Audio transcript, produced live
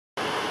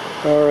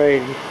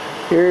Alright,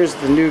 here's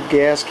the new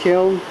gas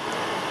kiln.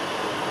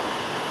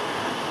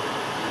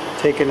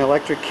 Take an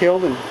electric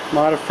kiln and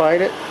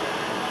modified it.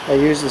 I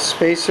used the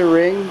spacer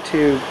ring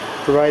to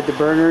provide the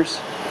burners.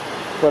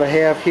 What I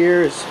have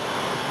here is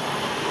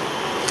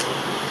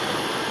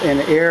an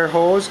air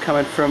hose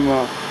coming from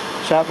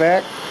shop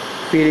vac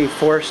feeding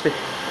forced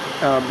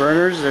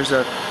burners. There's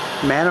a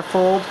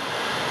manifold.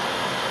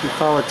 You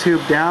follow the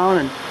tube down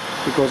and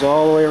it goes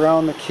all the way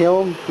around the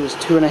kiln. There's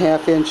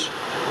 2.5-inch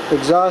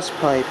exhaust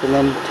pipe, and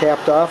then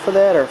tapped off of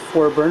that are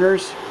 4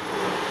 burners.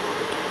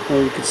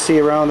 And you can see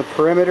around the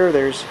perimeter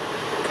there's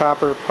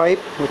copper pipe,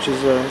 which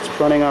is it's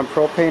running on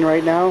propane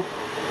right now.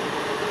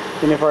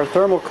 And if our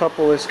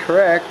thermocouple is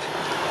correct,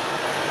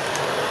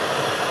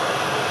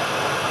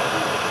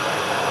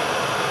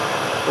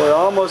 we're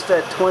almost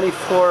at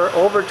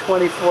over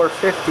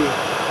 2450,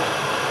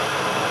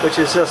 which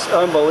is just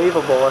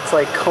unbelievable. It's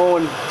like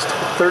cone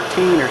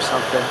 13 or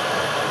something.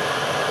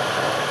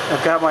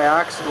 I've got my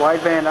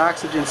wideband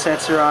oxygen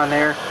sensor on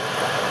there.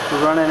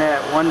 We're running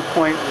at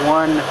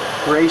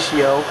 1.1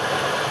 ratio,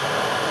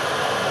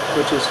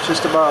 which is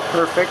just about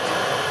perfect.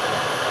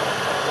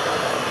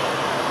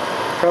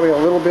 Probably a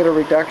little bit of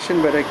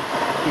reduction, but you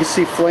can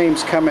see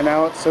flames coming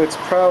out, so it's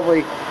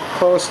probably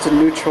close to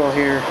neutral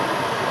here.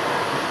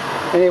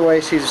 Anyway,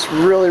 she's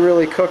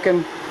really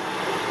cooking.